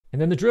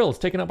And then the drill is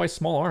taken up by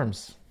small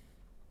arms.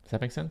 Does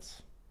that make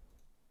sense?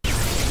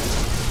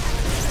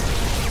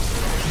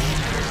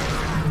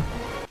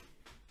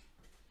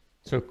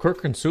 So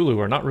Kirk and Sulu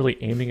are not really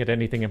aiming at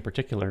anything in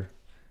particular,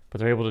 but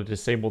they're able to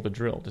disable the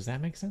drill. Does that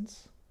make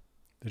sense?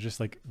 They're just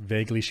like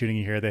vaguely shooting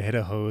you here. They hit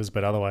a hose,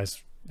 but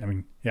otherwise, I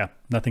mean, yeah,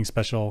 nothing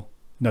special,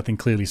 nothing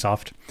clearly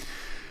soft.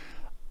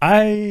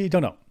 I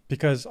don't know,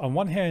 because on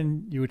one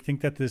hand, you would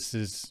think that this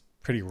is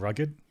pretty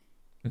rugged,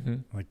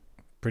 like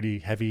pretty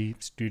heavy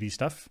duty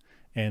stuff.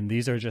 And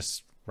these are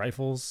just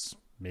rifles,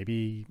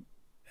 maybe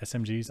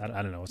SMGs.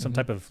 I don't know, some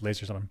type of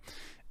laser or something.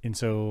 And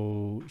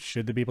so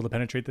should they be able to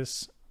penetrate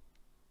this?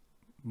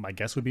 My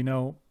guess would be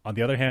no. On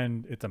the other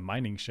hand, it's a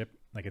mining ship.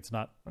 Like it's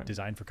not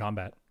designed for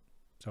combat.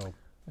 So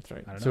that's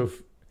right. I don't know. So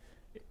if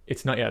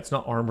it's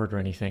not armored or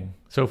anything.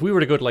 So if we were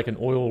to go to like an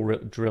oil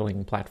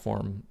drilling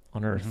platform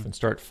on Earth and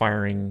start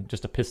firing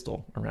just a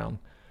pistol around,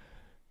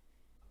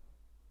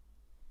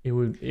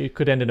 it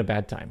could end in a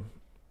bad time.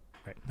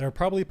 Right. There are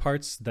probably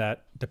parts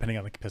that, depending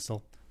on the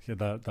pistol,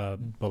 the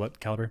bullet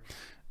caliber,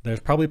 there's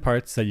probably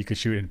parts that you could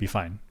shoot and be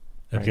fine.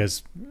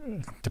 Because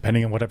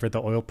depending on whatever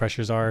the oil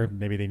pressures are,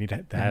 maybe they need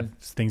to have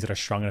things that are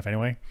strong enough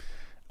anyway.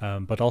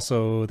 But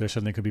also there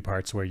certainly could be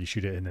parts where you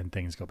shoot it and then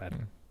things go bad.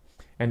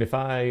 And if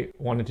I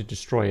wanted to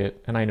destroy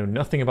it, and I know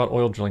nothing about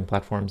oil drilling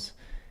platforms,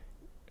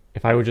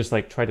 if I would just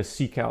like try to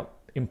seek out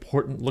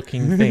important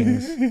looking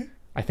things,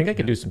 I think I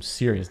could do some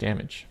serious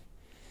damage.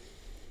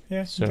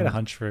 Yeah, so you get a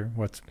hunch for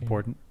what's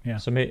important. Yeah.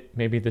 So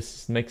maybe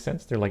this makes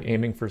sense. They're like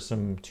aiming for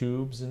some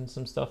tubes and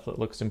some stuff that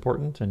looks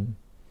important and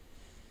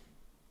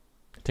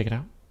take it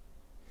out.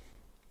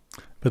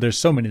 But there's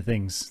so many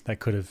things that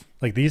could have,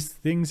 like these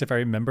things, if I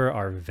remember,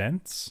 are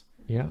vents.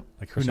 Yeah.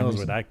 Like who knows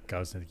where that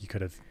goes? You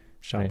could have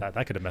shot that.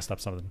 That could have messed up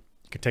something.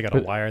 You could take out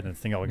a wire, then the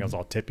thing goes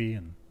all tippy,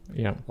 and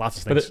lots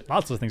of things.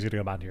 Lots of things could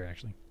go about here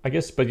actually. I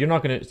guess, but you're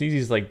not gonna see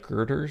these like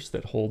girders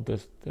that hold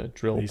the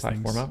drill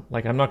platform up.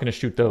 Like I'm not gonna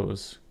shoot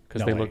those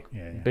because they look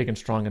big and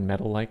strong and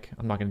metal. Like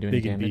I'm not gonna do any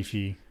damage. Big and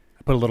beefy.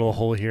 I put a little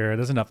hole here.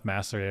 There's enough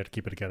mass there to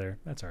keep it together.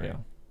 That's all right. Yeah.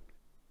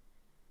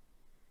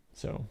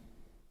 So.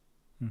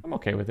 I'm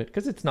okay with it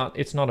because it's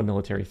not a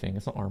military thing.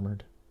 It's not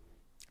armored.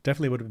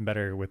 Definitely would have been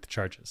better with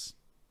charges,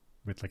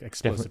 with like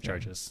explosive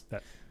charges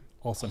that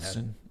Olsen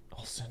had.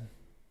 Olsen.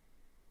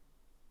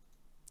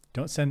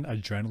 Don't send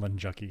adrenaline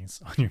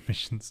junkies on your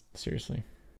missions. Seriously.